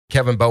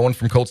Kevin Bowen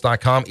from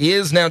Colts.com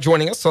is now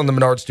joining us on the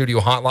Menard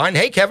Studio Hotline.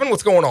 Hey, Kevin,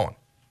 what's going on?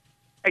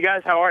 Hey,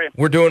 guys, how are you?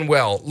 We're doing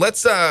well.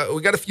 Let's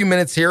we got a few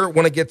minutes here.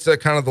 Want to get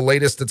kind of the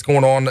latest that's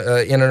going on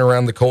in and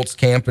around the Colts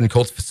camp and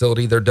Colts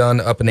facility. They're done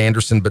up in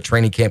Anderson, but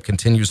training camp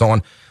continues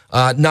on.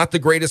 Not the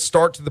greatest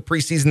start to the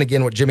preseason.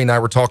 Again, what Jimmy and I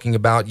were talking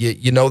about,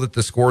 you know that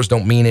the scores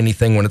don't mean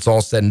anything when it's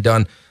all said and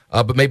done.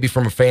 But maybe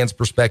from a fan's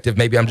perspective,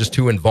 maybe I'm just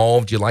too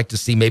involved. You like to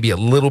see maybe a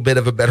little bit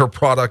of a better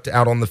product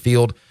out on the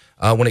field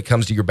when it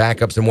comes to your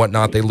backups and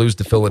whatnot. They lose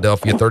to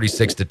Philadelphia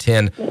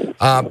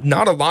 36-10.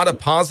 Not a lot of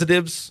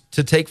positives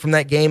to take from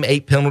that game.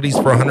 8 penalties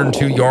for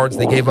 102 yards.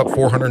 They gave up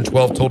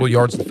 412 total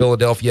yards to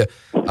Philadelphia.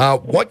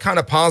 What kind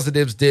of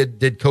positives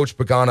did Coach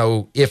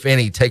Pagano, if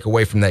any, take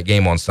away from that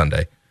game on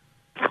Sunday?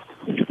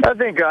 I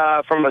think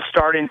from a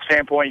starting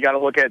standpoint, you got to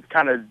look at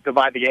kind of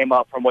divide the game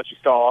up from what you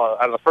saw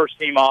out of the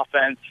first-team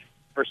offense,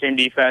 first-team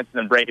defense, and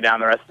then break it down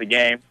the rest of the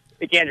game.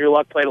 I think Andrew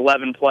Luck played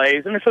 11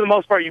 plays. I mean, for the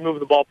most part, you moved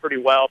the ball pretty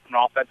well from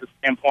an offensive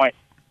standpoint.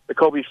 The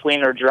Coby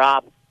Fleener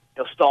drop,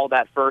 stalled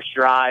that first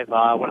drive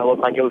when it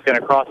looked like it was going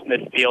to cross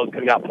midfield.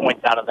 Could have got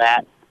points out of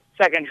that.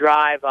 Second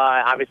drive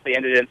obviously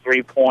ended in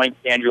 3 points.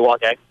 Andrew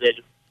Luck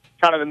exited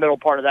kind of the middle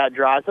part of that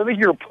drive. So I think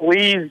you're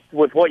pleased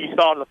with what you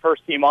saw in the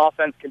first-team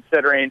offense,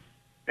 considering,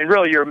 I mean,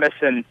 really you're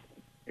missing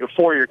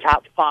 4 of your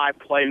top 5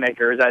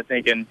 playmakers, I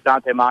think, in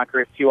Dante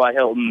Moncrief, T.Y.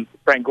 Hilton,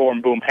 Frank Gore,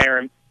 and Boom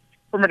Herron.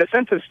 From a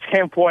defensive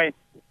standpoint,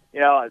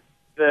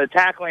 the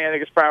tackling, I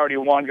think, is priority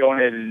 1 going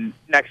in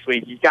next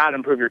week. You've got to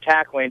improve your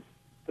tackling.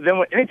 But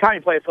then anytime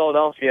you play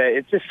Philadelphia,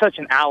 it's just such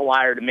an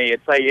outlier to me.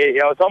 It's like,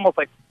 it's almost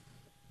like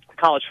a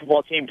college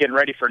football team getting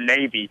ready for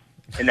Navy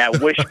in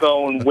that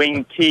wishbone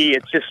wing tee.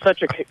 It's just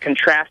such a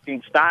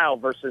contrasting style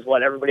versus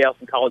what everybody else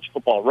in college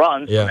football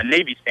runs from a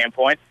Navy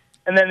standpoint.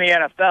 And then the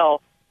NFL,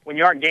 when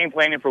you aren't game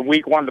planning for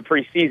week 1 of the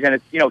preseason,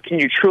 it's, can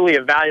you truly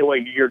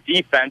evaluate your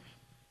defense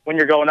when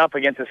you're going up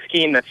against a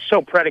scheme that's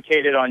so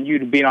predicated on you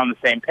to being on the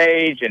same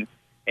page and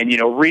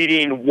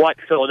reading what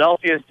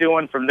Philadelphia is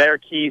doing from their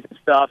keys and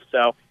stuff.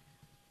 So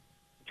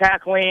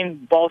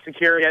tackling, ball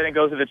security, I think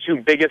those are the 2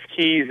 biggest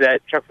keys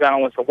that Chuck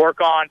Pagano wants to work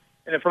on.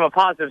 And then from a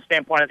positive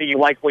standpoint, I think you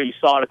like what you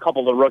saw in a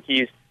couple of the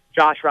rookies.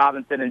 Josh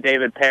Robinson and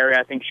David Perry,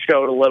 I think,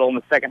 showed a little in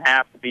the second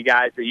half to be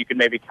guys that you could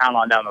maybe count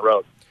on down the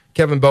road.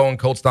 Kevin Bowen,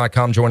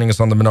 Colts.com, joining us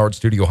on the Menard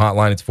Studio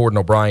Hotline. It's Ford and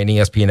O'Brien,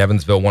 ESPN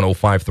Evansville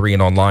 1053,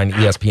 and online,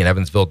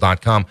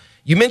 ESPNEvansville.com.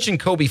 You mentioned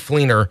Coby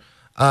Fleener,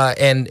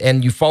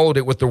 and you followed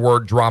it with the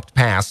word dropped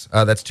pass.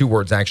 That's 2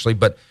 words, actually.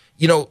 But,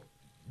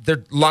 there's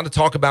a lot of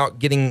talk about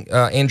getting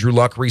Andrew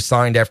Luck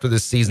re-signed after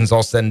this season's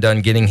all said and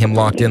done, getting him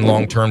locked in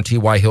long-term.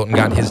 T.Y. Hilton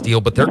got his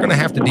deal. But they're going to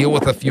have to deal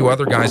with a few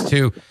other guys,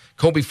 too.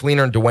 Coby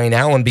Fleener and Dwayne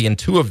Allen being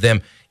 2 of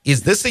them.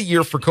 Is this a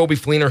year for Coby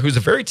Fleener, who's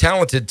a very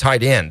talented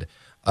tight end,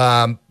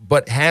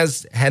 but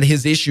has had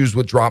his issues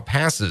with drop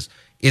passes?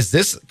 Is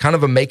this kind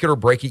of a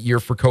make-it-or-break-it year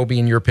for Coby,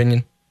 in your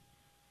opinion?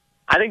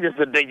 I think this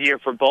is a big year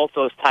for both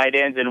those tight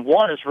ends, and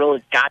one has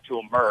really got to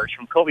emerge.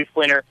 From Coby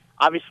Fleener,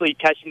 obviously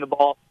catching the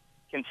ball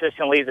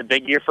consistently is a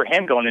big year for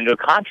him going into a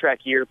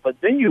contract year, but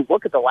then you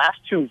look at the last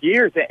 2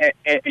 years,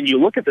 and you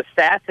look at the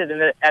stats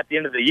at the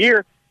end of the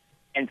year.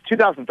 In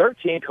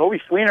 2013, Coby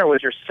Fleener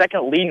was your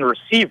second leading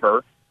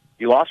receiver.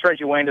 You lost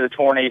Reggie Wayne to the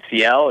torn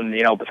ACL,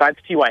 and, besides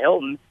T.Y.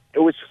 Hilton, it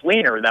was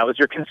Fleener. That was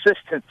your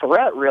consistent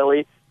threat,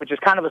 really, which is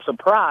kind of a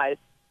surprise.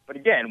 But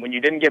again, when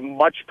you didn't get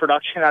much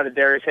production out of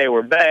Darius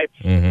Hayward-Bay,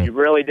 you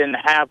really didn't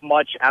have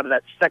much out of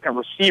that second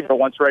receiver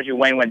once Reggie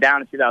Wayne went down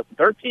in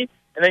 2013.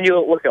 And then you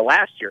look at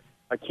last year.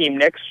 Akeem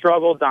Nicks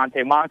struggled.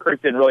 Dante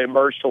Moncrief didn't really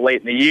emerge till late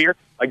in the year.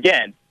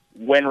 Again,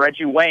 when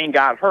Reggie Wayne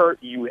got hurt,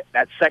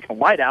 that second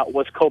wideout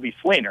was Coby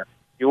Fleener.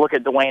 You look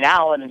at Dwayne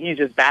Allen, and he's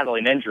just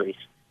battling injuries.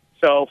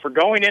 So for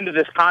going into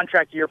this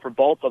contract year for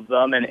both of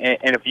them, and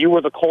if you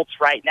were the Colts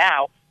right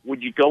now,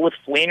 would you go with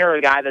Fleener,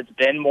 a guy that's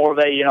been more of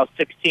a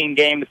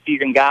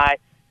 16-game-a-season guy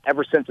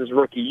ever since his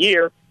rookie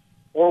year,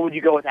 or would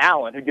you go with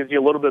Allen, who gives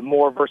you a little bit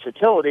more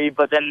versatility,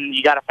 but then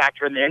you got to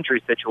factor in the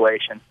injury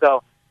situation?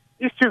 So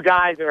these 2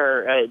 guys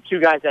are 2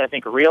 guys that I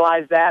think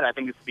realize that. I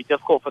think it's going to be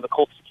difficult for the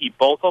Colts to keep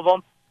both of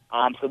them.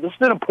 So this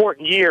is an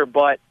important year,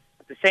 but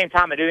at the same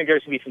time, I do think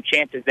there's going to be some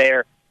chances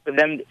there for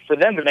them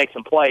to make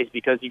some plays,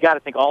 because you got to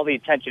think all the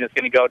attention is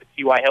going to go to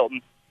T.Y.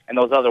 Hilton and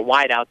those other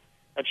wideouts.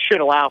 That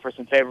should allow for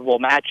some favorable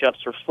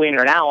matchups for Fleener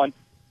and Allen,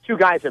 2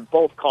 guys that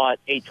both caught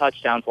 8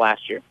 touchdowns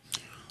last year.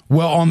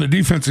 Well, on the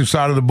defensive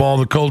side of the ball,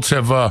 the Colts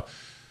have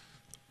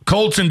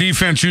Colts and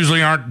defense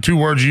usually aren't 2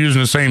 words you use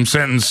in the same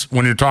sentence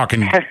when you're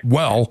talking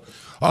well,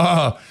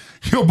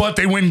 but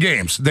they win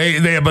games.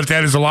 But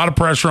that is a lot of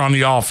pressure on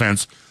the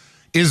offense.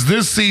 Is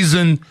this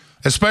season,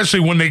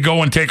 especially when they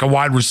go and take a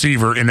wide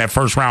receiver in that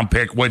first-round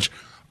pick, which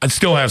I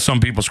still have some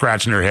people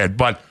scratching their head,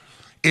 but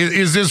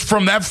is this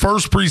from that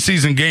first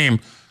preseason game?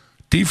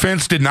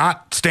 Defense did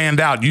not stand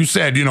out. You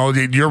said,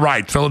 you're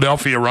right.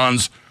 Philadelphia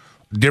runs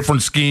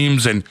different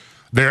schemes, and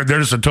they're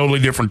just a totally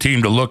different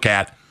team to look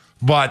at.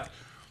 But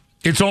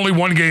it's only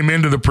 1 game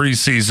into the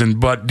preseason.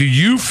 But do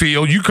you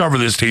feel, you cover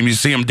this team, you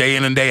see them day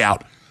in and day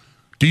out,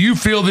 do you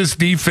feel this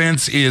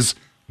defense is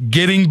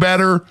getting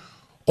better?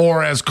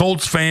 Or as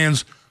Colts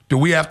fans, do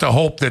we have to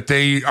hope that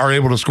they are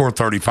able to score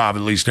 35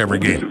 at least every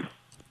game?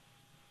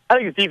 I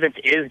think the defense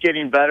is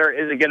getting better.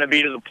 Is it going to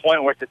be to the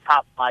point where it's a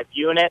top 5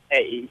 unit?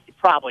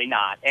 Probably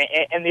not.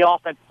 And the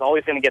offense is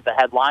always going to get the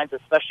headlines,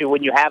 especially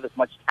when you have as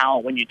much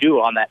talent when you do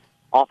on that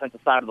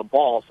offensive side of the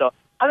ball. So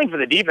I think for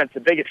the defense,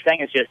 the biggest thing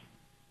is just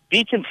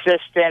be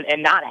consistent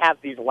and not have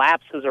these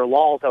lapses or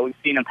lulls that we've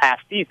seen in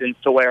past seasons,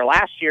 to where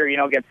last year,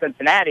 against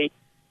Cincinnati,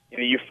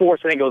 you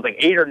forced, I think it was like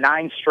 8 or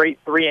 9 straight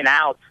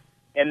 3-and-outs.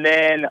 And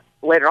then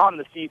later on in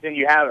the season,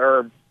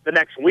 or the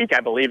next week, I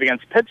believe,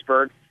 against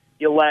Pittsburgh,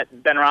 you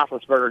let Ben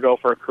Roethlisberger go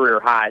for a career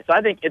high. So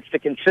I think it's the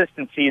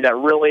consistency that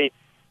really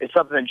is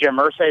something that Jim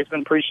Irsay has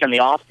been preaching in the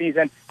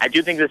offseason. I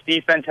do think this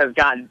defense has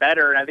gotten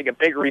better, and I think a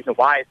big reason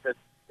why is that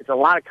it's a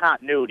lot of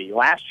continuity.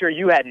 Last year,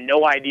 you had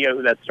no idea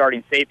who that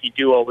starting safety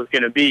duo was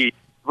going to be,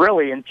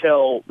 really,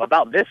 until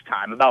about this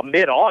time, about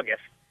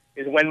mid-August,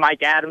 is when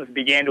Mike Adams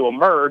began to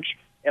emerge,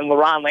 and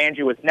LaRon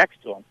Landry was next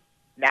to him.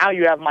 Now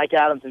you have Mike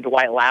Adams and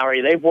Dwight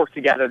Lowery. They've worked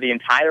together the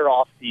entire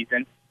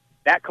offseason.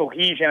 That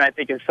cohesion, I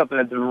think, is something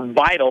that's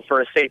vital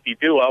for a safety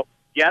duo.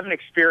 You have an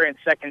experienced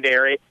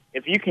secondary.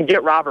 If you can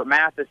get Robert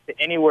Mathis to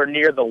anywhere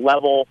near the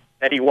level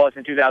that he was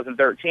in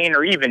 2013,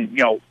 or even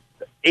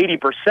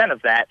 80%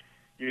 of that,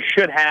 you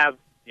should have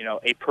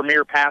a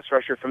premier pass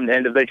rusher from the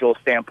individual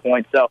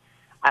standpoint. So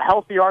a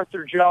healthy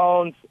Arthur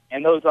Jones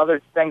and those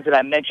other things that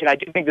I mentioned, I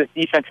do think this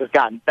defense has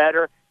gotten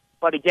better.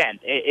 But again,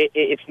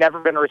 it's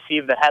never going to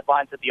receive the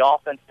headlines that the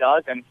offense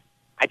does, and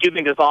I do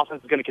think this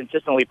offense is going to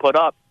consistently put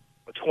up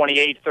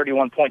 28,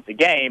 31 points a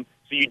game,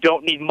 so you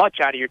don't need much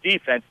out of your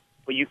defense,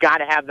 but you got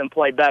to have them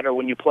play better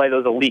when you play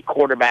those elite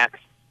quarterbacks,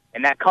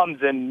 and that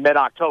comes in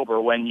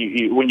mid-October when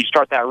you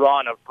start that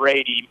run of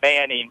Brady,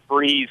 Manning,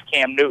 Breeze,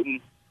 Cam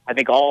Newton, I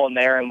think all in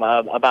there in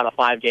about a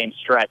 5-game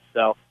stretch.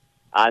 So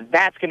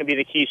that's going to be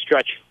the key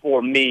stretch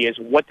for me, is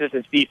what does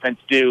this defense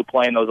do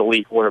playing those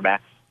elite quarterbacks.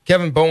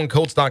 Kevin Bowen,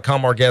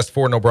 Colts.com, our guest.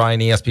 Ford and O'Brien,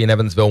 ESPN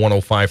Evansville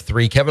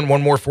 105.3. Kevin,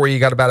 one more for you. We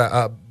got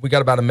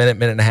about a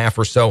minute and a half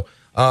or so.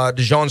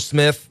 DeJohn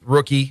Smith,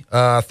 rookie,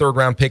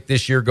 third-round pick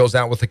this year, goes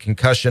out with a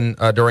concussion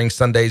during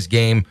Sunday's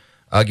game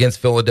against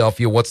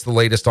Philadelphia. What's the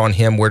latest on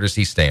him? Where does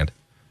he stand?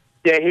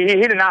 Yeah, he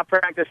did not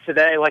practice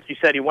today. Like you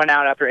said, he went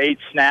out after 8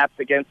 snaps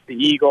against the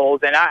Eagles,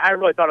 and I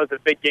really thought it was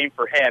a big game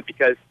for him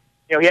because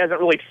he hasn't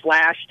really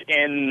flashed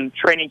in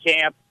training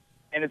camp,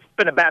 and it's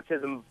been a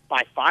baptism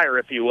by fire,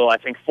 if you will, I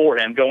think, for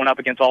him, going up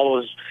against all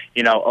those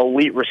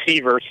elite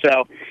receivers.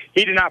 So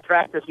he did not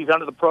practice. He's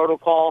under the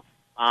protocol.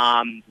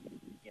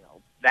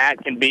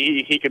 That can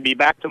be, he could be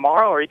back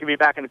tomorrow or he could be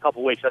back in a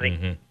couple weeks. I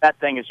think that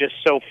thing is just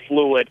so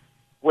fluid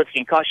with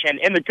concussion.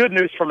 And the good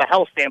news from a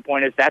health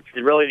standpoint is that's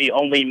really the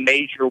only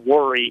major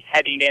worry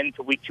heading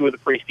into week 2 of the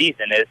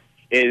preseason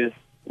is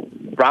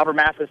Robert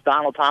Mathis,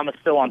 Donald Thomas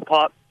still on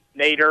PUP,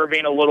 Nate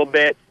Irving a little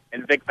bit,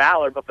 and Vic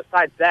Ballard. But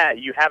besides that,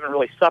 you haven't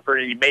really suffered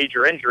any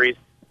major injuries,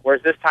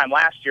 whereas this time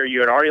last year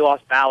you had already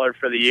lost Ballard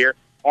for the year,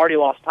 already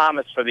lost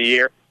Thomas for the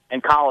year,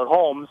 and Colin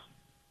Holmes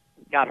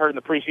got hurt in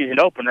the preseason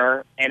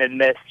opener and had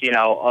missed,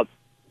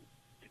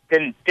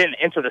 didn't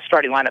enter the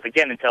starting lineup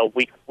again until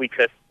week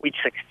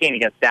 16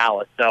 against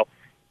Dallas. So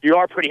you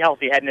are pretty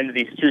healthy heading into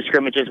these 2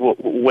 scrimmages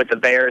with the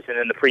Bears and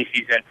then the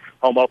preseason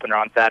home opener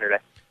on Saturday.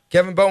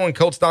 Kevin Bowen,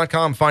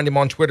 Colts.com. Find him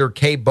on Twitter.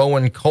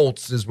 KBowen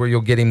Colts is where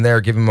you'll get him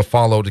there. Give him a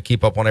follow to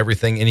keep up on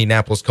everything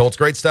Indianapolis Colts.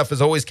 Great stuff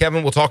as always,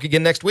 Kevin. We'll talk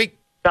again next week.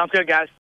 Sounds good, guys.